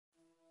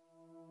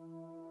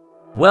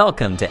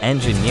Welcome to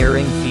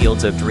Engineering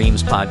Fields of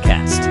Dreams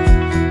podcast.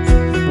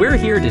 We're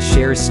here to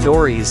share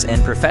stories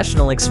and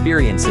professional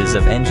experiences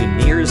of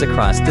engineers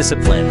across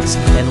disciplines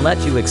and let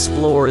you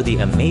explore the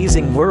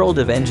amazing world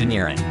of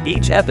engineering.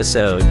 Each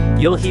episode,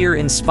 you'll hear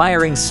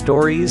inspiring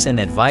stories and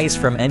advice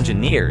from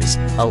engineers,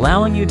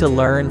 allowing you to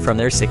learn from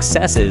their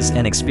successes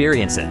and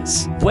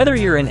experiences. Whether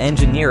you're an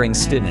engineering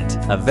student,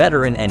 a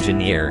veteran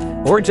engineer,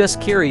 or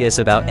just curious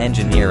about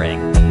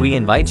engineering, we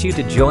invite you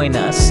to join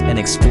us and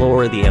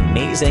explore the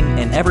amazing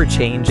and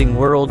ever-changing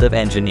world of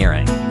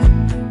engineering.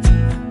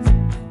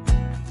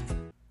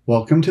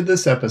 Welcome to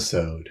this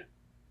episode,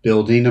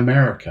 Building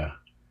America,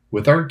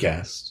 with our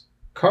guest,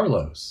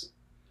 Carlos.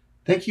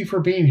 Thank you for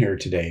being here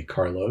today,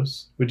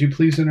 Carlos. Would you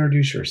please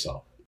introduce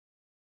yourself?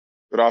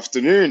 Good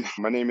afternoon.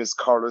 My name is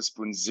Carlos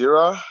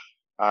Bunzira.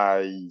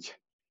 I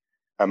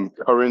am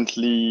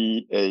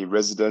currently a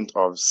resident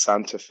of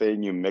Santa Fe,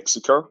 New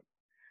Mexico.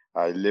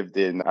 I lived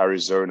in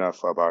Arizona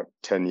for about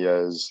 10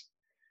 years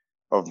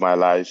of my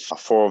life.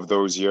 4 of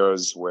those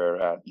years were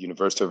at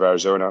University of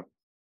Arizona,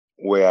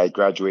 where I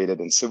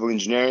graduated in civil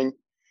engineering.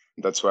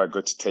 That's where I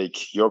got to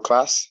take your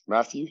class,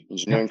 Matthew,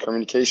 Engineering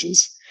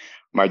Communications.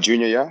 My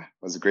junior year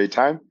was a great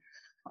time.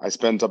 I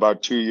spent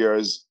about 2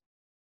 years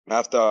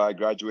after I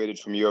graduated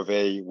from U of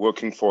A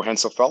working for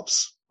Hensel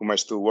Phelps, whom I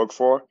still work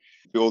for,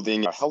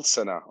 building a health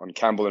center on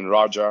Campbell and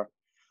Roger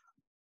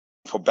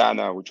for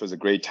Banner, which was a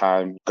great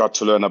time. Got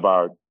to learn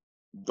about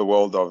the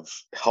world of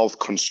health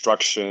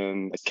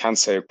construction,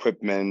 cancer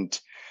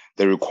equipment,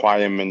 the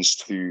requirements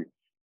to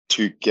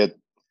get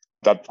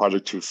that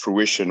project to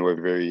fruition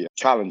were very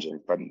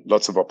challenging, but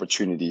lots of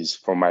opportunities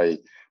for my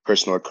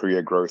personal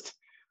career growth.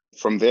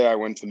 From there, I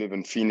went to live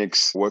in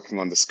Phoenix, working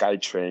on the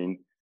SkyTrain,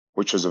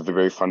 which was a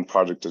very fun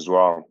project as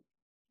well.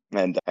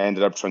 And I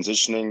ended up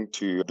transitioning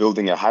to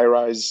building a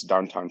high-rise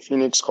downtown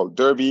Phoenix called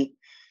Derby.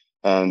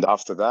 And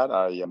after that,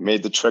 I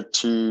made the trek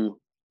to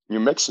New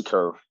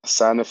Mexico,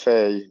 Santa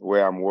Fe,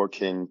 where I'm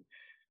working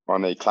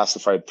on a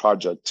classified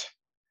project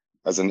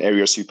as an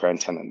area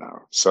superintendent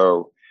now.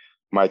 So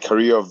my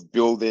career of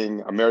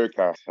building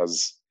America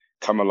has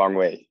come a long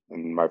way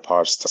in my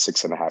past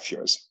 6.5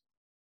 years.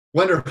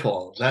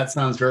 Wonderful. That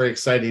sounds very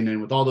exciting.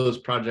 And with all those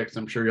projects,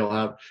 I'm sure you'll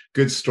have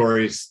good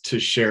stories to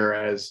share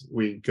as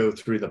we go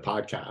through the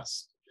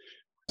podcast.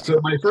 So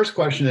my first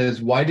question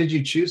is, why did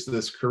you choose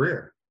this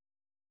career?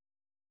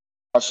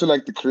 I feel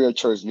like the career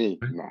chose me.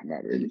 No,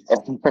 not really.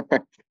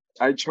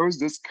 I chose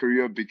this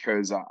career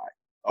because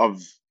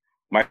of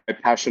my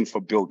passion for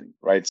building,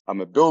 right?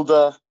 I'm a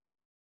builder.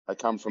 I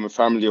come from a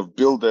family of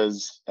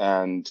builders,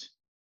 and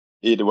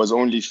it was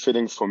only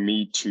fitting for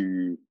me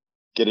to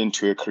get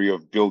into a career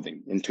of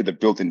building, into the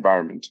built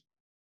environment.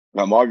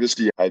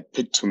 Obviously, I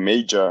picked to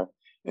major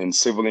in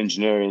civil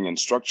engineering and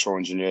structural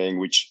engineering,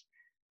 which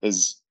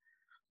is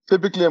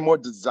typically a more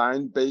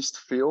design-based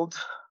field.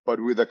 But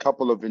with a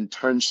couple of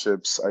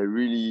internships, I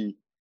really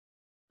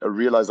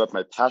realized that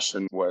my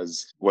passion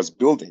was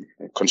building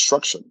and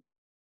construction,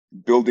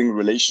 building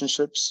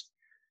relationships,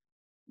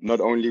 not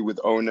only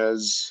with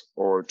owners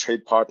or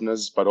trade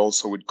partners, but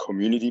also with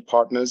community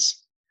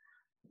partners,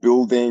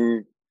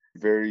 building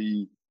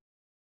very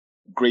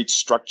great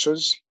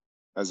structures,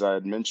 as I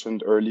had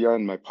mentioned earlier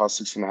in my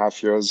past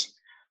 6.5 years,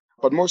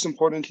 but most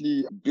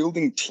importantly,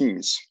 building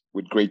teams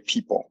with great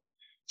people.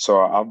 So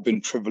I've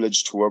been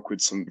privileged to work with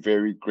some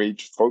very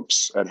great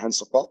folks at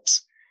Hensel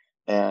Phelps,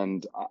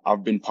 and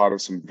I've been part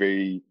of some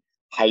very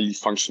highly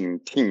functioning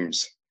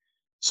teams.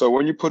 So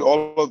when you put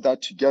all of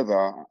that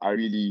together,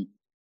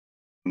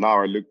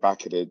 now I look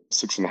back at it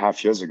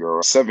 6.5 years ago,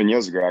 or 7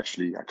 years ago,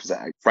 actually, because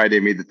Friday,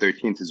 May the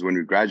 13th is when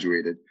we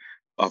graduated.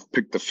 I've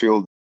picked the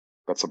field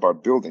that's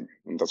about building,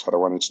 and that's what I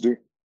wanted to do.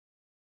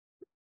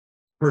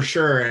 For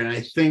sure. And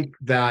I think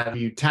that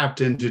you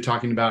tapped into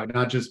talking about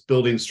not just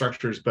building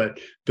structures, but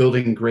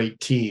building great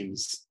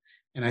teams.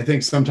 And I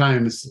think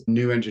sometimes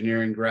new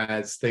engineering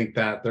grads think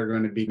that they're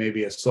going to be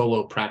maybe a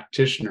solo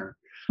practitioner,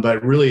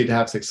 but really to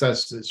have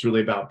success, it's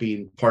really about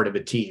being part of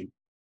a team.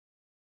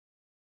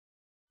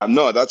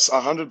 No, that's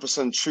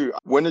 100% true.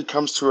 When it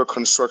comes to a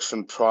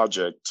construction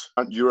project,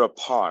 you're a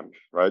pawn,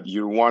 right?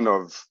 You're one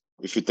of,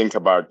 if you think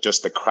about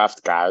just the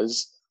craft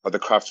guys or the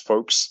craft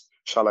folks,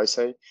 shall I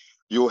say,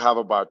 you'll have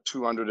about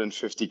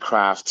 250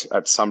 craft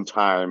at some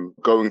time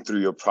going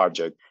through your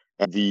project.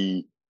 And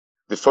the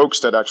folks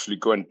that actually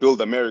go and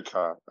build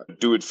America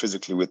do it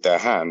physically with their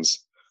hands.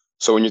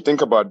 So when you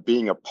think about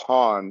being a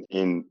pawn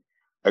in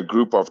a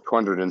group of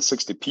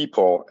 260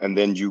 people, and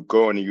then you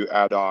go and you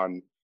add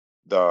on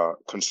the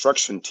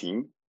construction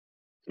team,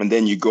 and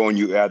then you go and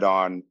you add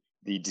on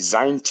the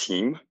design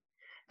team,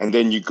 and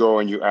then you go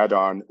and you add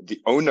on the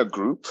owner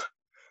group,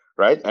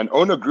 right? And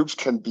owner groups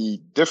can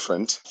be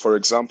different. For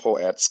example,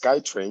 at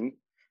SkyTrain,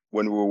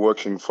 when we were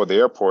working for the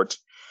airport,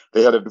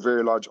 they had a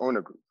very large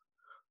owner group,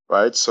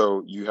 right?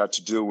 So you had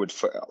to deal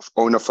with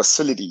owner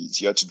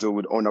facilities, you had to deal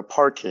with owner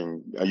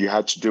parking, you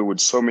had to deal with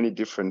so many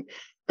different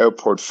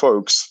airport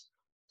folks.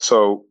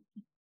 So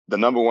the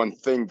number one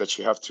thing that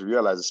you have to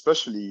realize,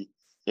 especially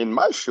in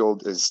my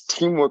field, is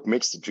teamwork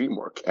makes the dream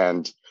work.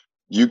 And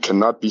you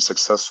cannot be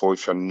successful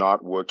if you're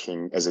not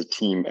working as a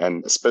team,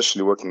 and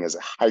especially working as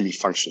a highly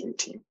functioning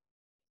team.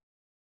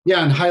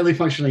 Yeah, and highly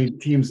functioning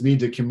teams need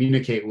to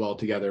communicate well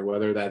together,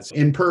 whether that's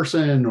in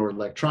person or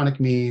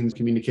electronic means.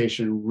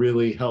 Communication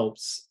really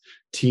helps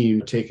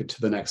team take it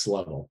to the next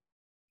level.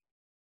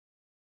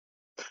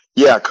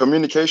 Yeah,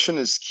 communication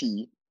is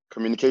key.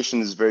 Communication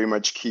is very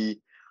much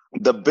key.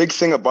 The big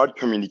thing about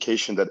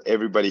communication that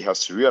everybody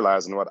has to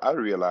realize, and what I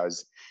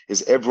realize,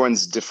 is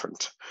everyone's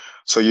different.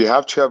 So you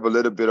have to have a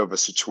little bit of a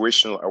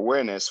situational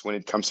awareness when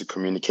it comes to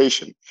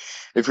communication.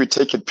 If we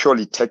take it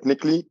purely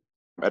technically,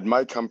 at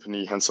my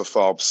company, Hensel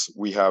Phelps,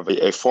 we have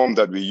a form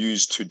that we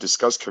use to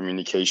discuss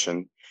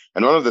communication.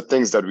 And one of the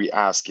things that we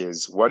ask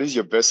is, what is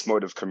your best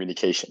mode of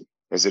communication?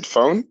 Is it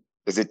phone?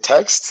 Is it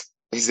text?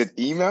 Is it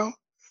email?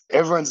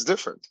 Everyone's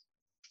different.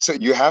 So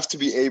you have to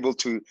be able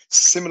to,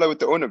 similar with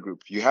the owner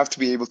group, you have to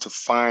be able to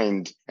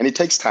find, and it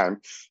takes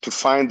time to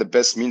find the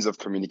best means of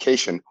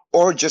communication,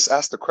 or just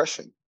ask the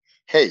question,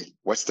 hey,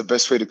 what's the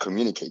best way to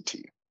communicate to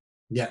you?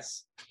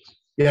 Yes.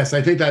 Yes,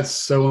 I think that's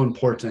so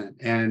important.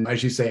 And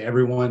as you say,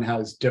 everyone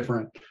has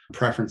different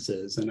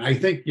preferences. And I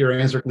think your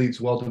answer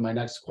leads well to my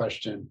next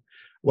question.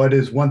 What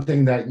is one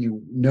thing that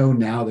you know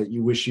now that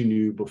you wish you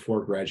knew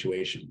before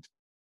graduation?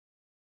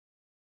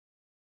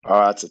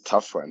 Oh, that's a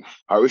tough one.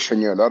 I wish I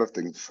knew a lot of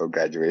things before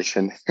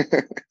graduation.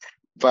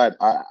 But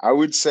I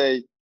would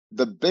say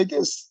the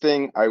biggest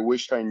thing I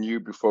wish I knew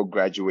before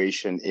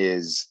graduation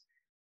is,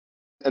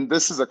 and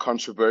this is a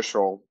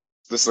controversial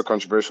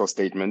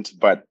statement,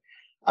 but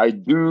I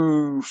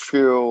do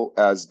feel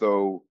as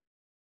though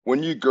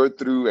when you go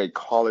through a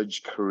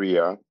college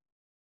career,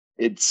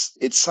 it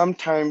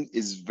sometimes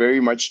is very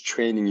much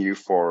training you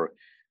for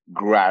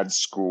grad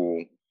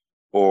school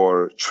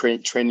or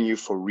training you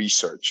for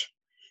research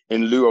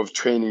in lieu of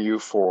training you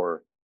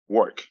for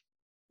work.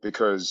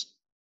 Because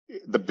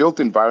the built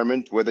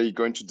environment, whether you're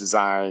going to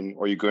design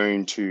or you're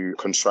going to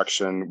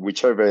construction,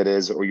 whichever it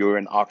is, or you're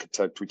an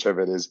architect, whichever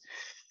it is,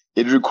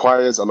 it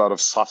requires a lot of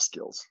soft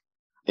skills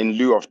in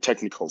lieu of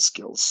technical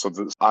skills. So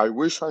I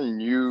wish I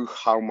knew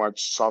how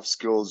much soft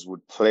skills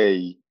would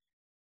play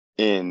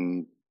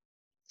in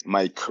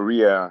my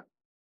career,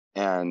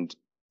 and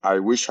I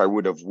wish I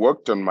would have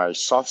worked on my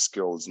soft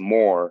skills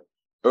more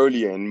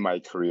earlier in my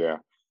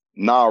career.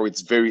 Now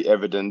it's very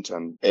evident,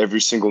 and every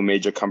single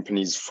major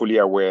company is fully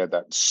aware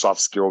that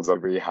soft skills are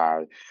very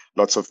high.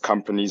 Lots of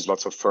companies,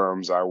 lots of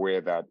firms are aware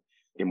that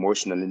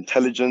emotional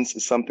intelligence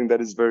is something that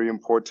is very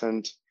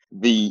important.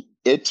 The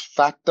it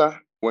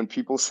factor, when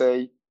people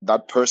say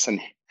that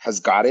person has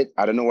got it,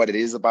 I don't know what it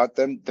is about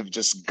them. They've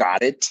just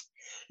got it.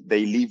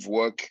 They leave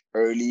work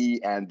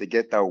early and they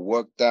get their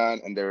work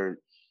done and they're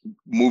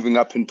moving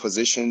up in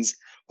positions.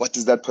 What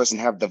does that person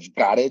have? They've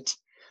got it.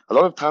 A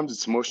lot of times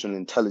it's emotional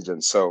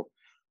intelligence. So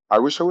I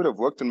wish I would have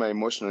worked on my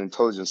emotional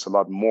intelligence a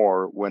lot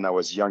more when I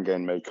was younger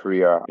in my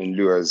career, in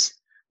lieu as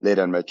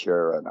later in my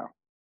career right now.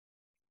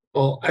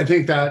 Well, I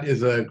think that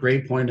is a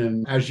great point.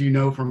 And as you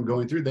know from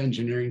going through the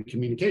engineering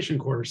communication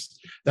course,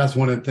 that's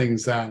one of the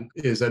things that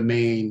is a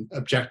main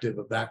objective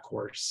of that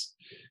course.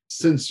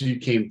 Since you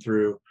came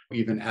through,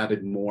 even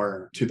added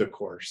more to the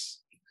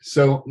course.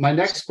 So my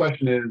next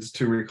question is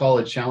to recall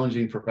a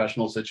challenging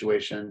professional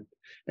situation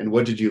and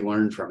what did you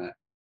learn from it?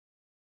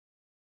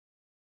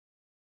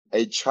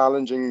 A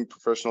challenging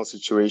professional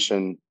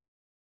situation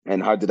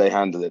and how did I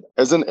handle it?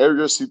 As an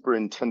area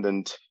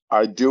superintendent,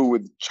 I deal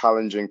with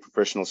challenging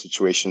professional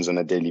situations on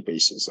a daily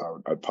basis.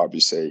 I'd probably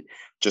say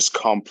just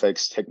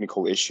complex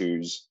technical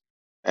issues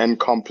and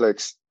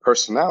complex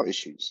personnel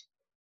issues.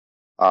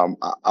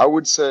 I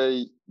would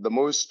say the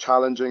most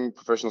challenging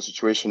professional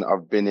situation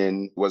I've been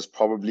in was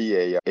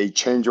probably a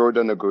change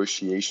order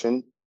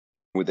negotiation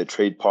with a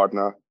trade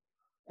partner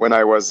when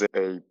I was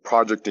a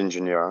project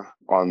engineer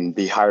on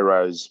the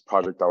high-rise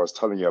project I was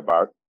telling you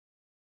about.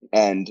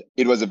 And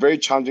it was a very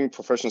challenging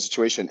professional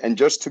situation. And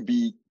just to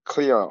be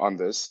clear on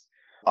this,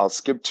 I'll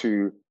skip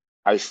to,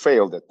 I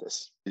failed at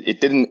this.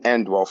 It didn't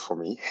end well for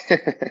me.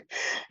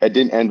 It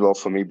didn't end well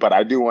for me, but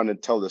I do want to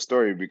tell the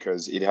story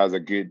because it has a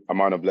good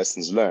amount of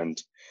lessons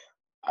learned.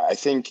 I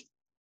think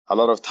a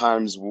lot of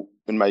times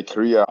in my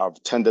career,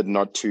 I've tended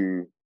not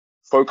to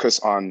focus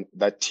on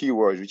that T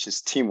word, which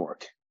is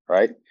teamwork,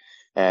 right?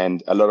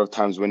 And a lot of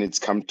times when it's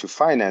come to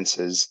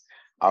finances,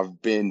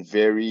 I've been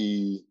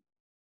very,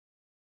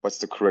 what's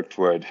the correct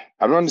word?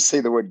 I don't want to say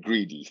the word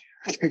greedy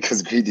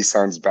because greedy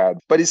sounds bad,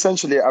 but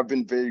essentially I've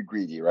been very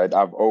greedy, right?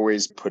 I've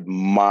always put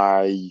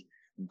my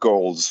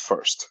goals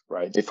first,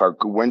 right? If I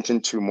went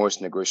into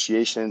most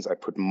negotiations, I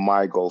put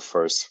my goal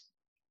first.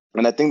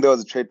 And I think there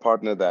was a trade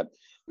partner that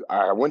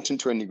I went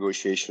into a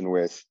negotiation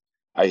with.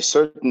 I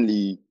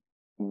certainly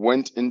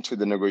went into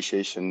the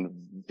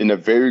negotiation in a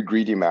very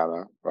greedy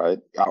manner, right?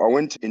 I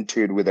went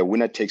into it with a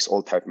winner takes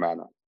all type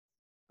manner.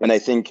 And I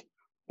think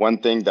one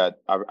thing that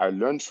I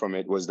learned from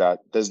it was that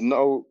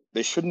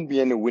there shouldn't be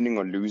any winning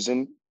or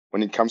losing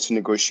when it comes to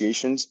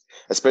negotiations,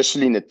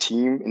 especially in a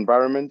team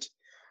environment.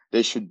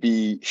 There should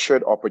be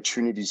shared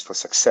opportunities for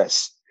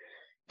success.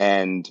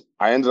 And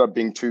I ended up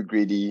being too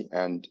greedy,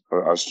 and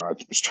I was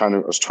trying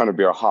to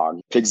be a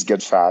hog. Pigs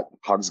get fat,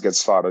 hogs get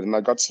slaughtered, and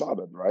I got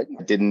slaughtered, right?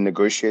 I didn't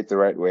negotiate the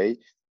right way,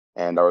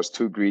 and I was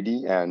too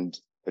greedy. And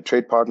the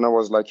trade partner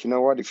was like, you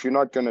know what? If you're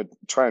not going to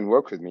try and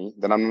work with me,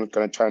 then I'm not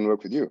going to try and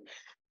work with you.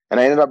 And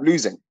I ended up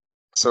losing.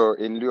 So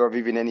in lieu of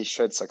even any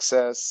shared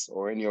success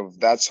or any of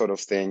that sort of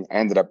thing, I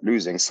ended up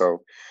losing.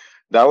 So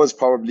that was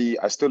probably,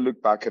 I still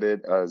look back at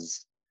it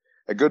as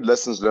a good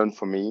lessons learned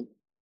for me.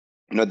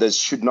 You know, there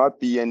should not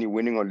be any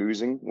winning or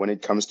losing when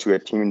it comes to a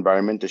team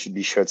environment. There should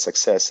be shared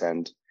success.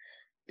 And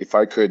if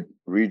I could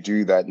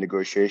redo that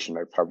negotiation,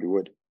 I probably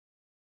would.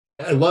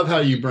 I love how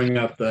you bring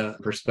up the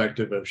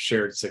perspective of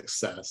shared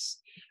success.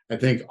 I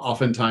think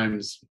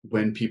oftentimes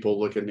when people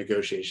look at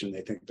negotiation,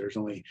 they think there's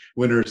only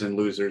winners and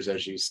losers,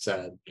 as you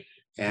said.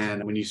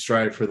 And when you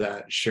strive for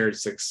that shared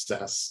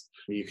success,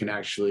 you can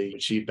actually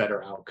achieve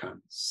better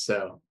outcomes.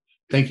 So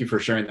thank you for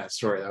sharing that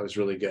story. That was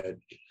really good.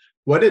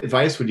 What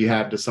advice would you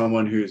have to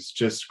someone who's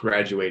just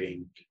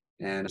graduating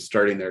and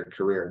starting their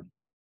career?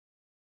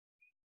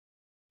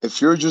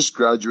 If you're just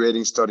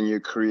graduating, starting your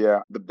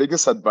career, the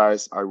biggest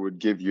advice I would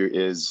give you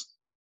is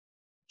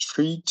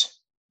treat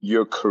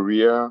your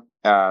career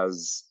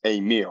as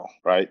a meal,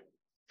 right?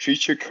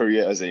 Treat your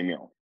career as a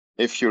meal.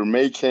 If you're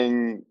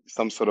making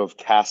some sort of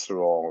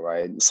casserole,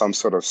 right, some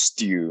sort of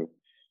stew,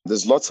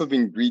 there's lots of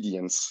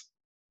ingredients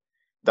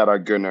that are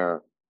going to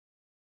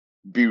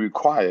be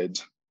required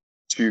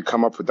to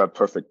come up with that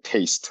perfect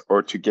taste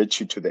or to get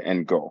you to the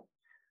end goal.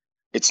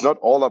 It's not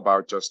all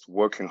about just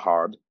working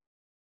hard.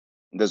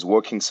 There's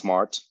working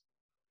smart.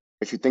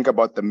 If you think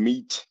about the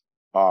meat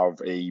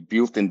of a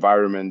built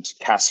environment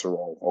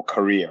casserole or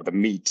career, the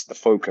meat, the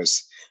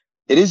focus,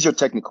 it is your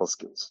technical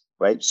skills,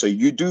 right? So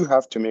you do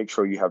have to make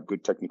sure you have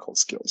good technical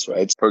skills,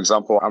 right? For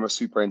example, I'm a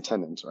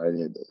superintendent, right?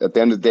 At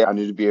the end of the day, I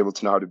need to be able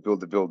to know how to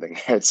build a building,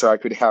 right? So I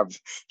could have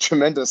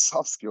tremendous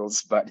soft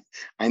skills, but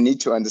I need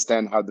to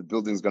understand how the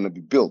building is going to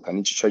be built. I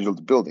need to schedule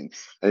the building.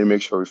 I need to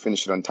make sure we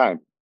finish it on time.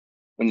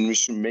 And we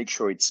should make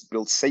sure it's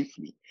built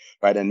safely,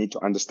 right? I need to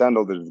understand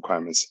all the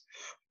requirements,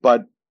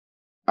 but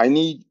I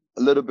need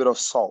a little bit of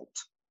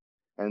salt.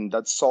 And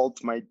that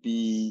salt might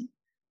be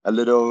a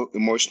little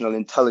emotional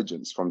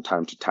intelligence from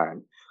time to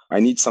time. I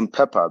need some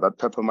pepper. That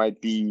pepper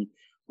might be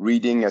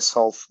reading a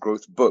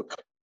self-growth book.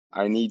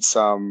 I need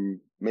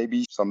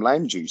maybe some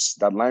lime juice.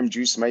 That lime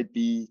juice might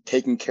be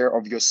taking care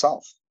of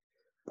yourself.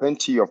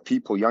 Plenty of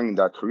people young in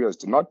their careers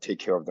do not take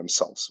care of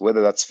themselves,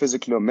 whether that's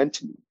physically or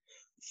mentally.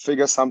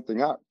 Figure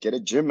something out. Get a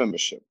gym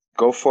membership.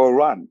 Go for a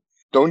run.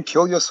 Don't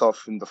kill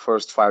yourself in the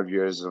first 5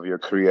 years of your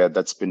career.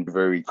 That's been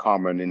very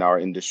common in our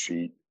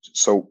industry.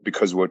 So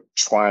because we're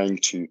trying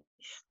to,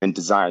 in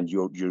design,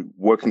 you're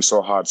working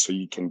so hard so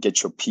you can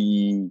get your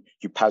PE,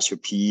 you pass your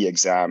PE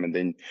exam, and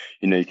then,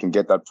 you can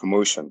get that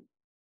promotion.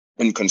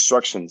 In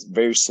construction,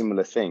 very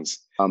similar things.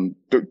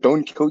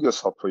 Don't kill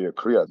yourself for your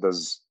career.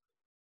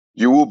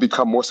 You will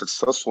become more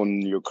successful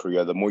in your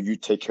career the more you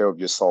take care of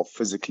yourself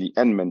physically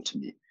and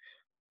mentally.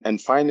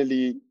 And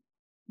finally,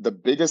 the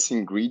biggest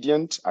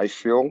ingredient I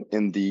feel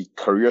in the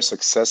career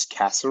success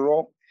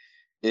casserole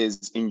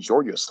is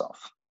enjoy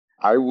yourself.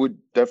 I would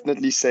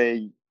definitely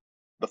say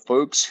the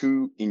folks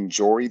who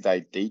enjoy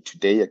their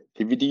day-to-day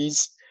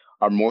activities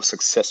are more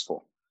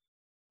successful.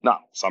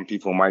 Now, some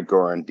people might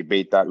go and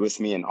debate that with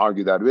me and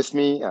argue that with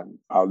me, and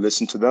I'll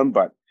listen to them,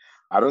 but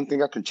I don't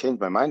think I can change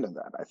my mind on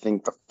that. I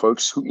think the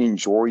folks who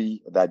enjoy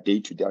their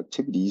day-to-day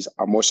activities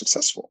are more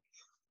successful.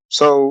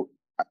 So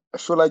I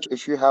feel like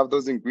if you have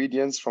those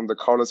ingredients from the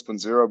Carlos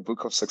Bunzira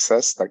Book of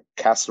Success, like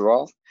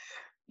casserole,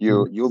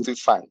 you'll do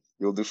fine.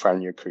 You'll do fine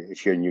in your career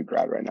if you're a new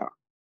grad right now.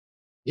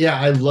 Yeah,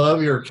 I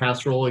love your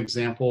casserole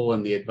example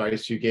and the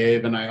advice you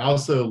gave. And I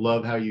also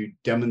love how you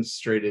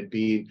demonstrated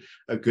being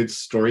a good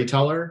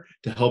storyteller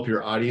to help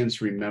your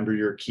audience remember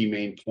your key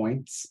main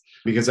points.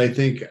 Because I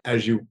think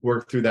as you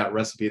work through that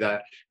recipe,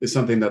 that is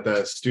something that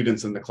the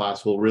students in the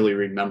class will really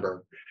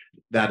remember,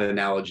 that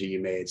analogy you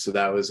made. So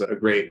that was a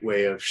great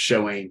way of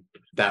showing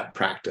that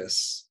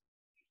practice.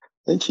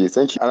 Thank you.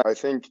 Thank you. And I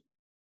think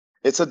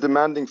it's a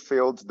demanding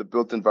field, the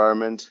built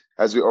environment.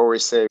 As we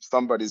always say,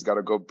 somebody's got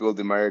to go build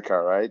America,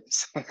 right?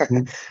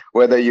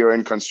 Whether you're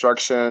in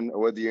construction,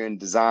 whether you're in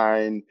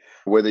design,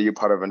 whether you're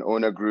part of an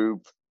owner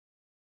group,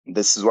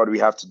 this is what we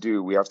have to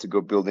do. We have to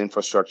go build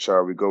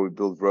infrastructure. We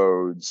build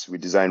roads. We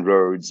design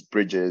roads,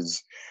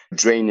 bridges,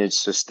 drainage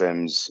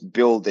systems,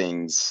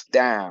 buildings,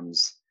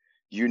 dams,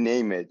 you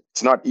name it.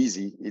 It's not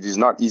easy. It is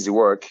not easy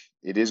work.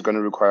 It is going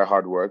to require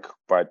hard work,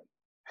 but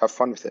have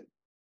fun with it.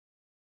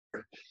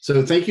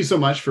 So thank you so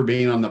much for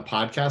being on the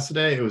podcast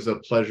today. It was a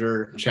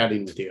pleasure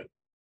chatting with you.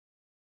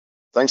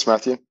 Thanks,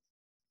 Matthew.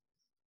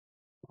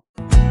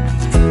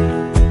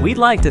 We'd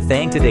like to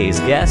thank today's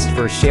guest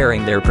for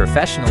sharing their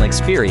professional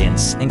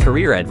experience and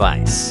career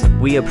advice.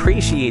 We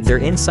appreciate their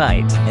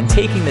insight and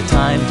taking the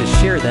time to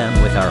share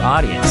them with our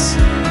audience.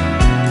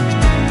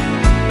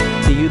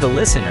 Do you, the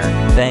listener,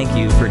 thank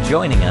you for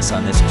joining us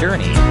on this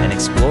journey and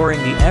exploring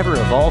the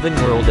ever-evolving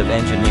world of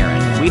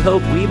engineering. We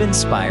hope we've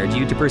inspired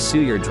you to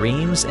pursue your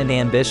dreams and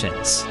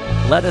ambitions.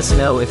 Let us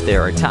know if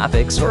there are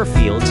topics or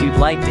fields you'd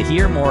like to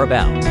hear more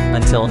about.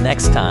 Until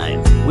next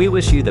time, we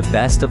wish you the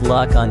best of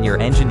luck on your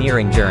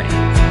engineering journey.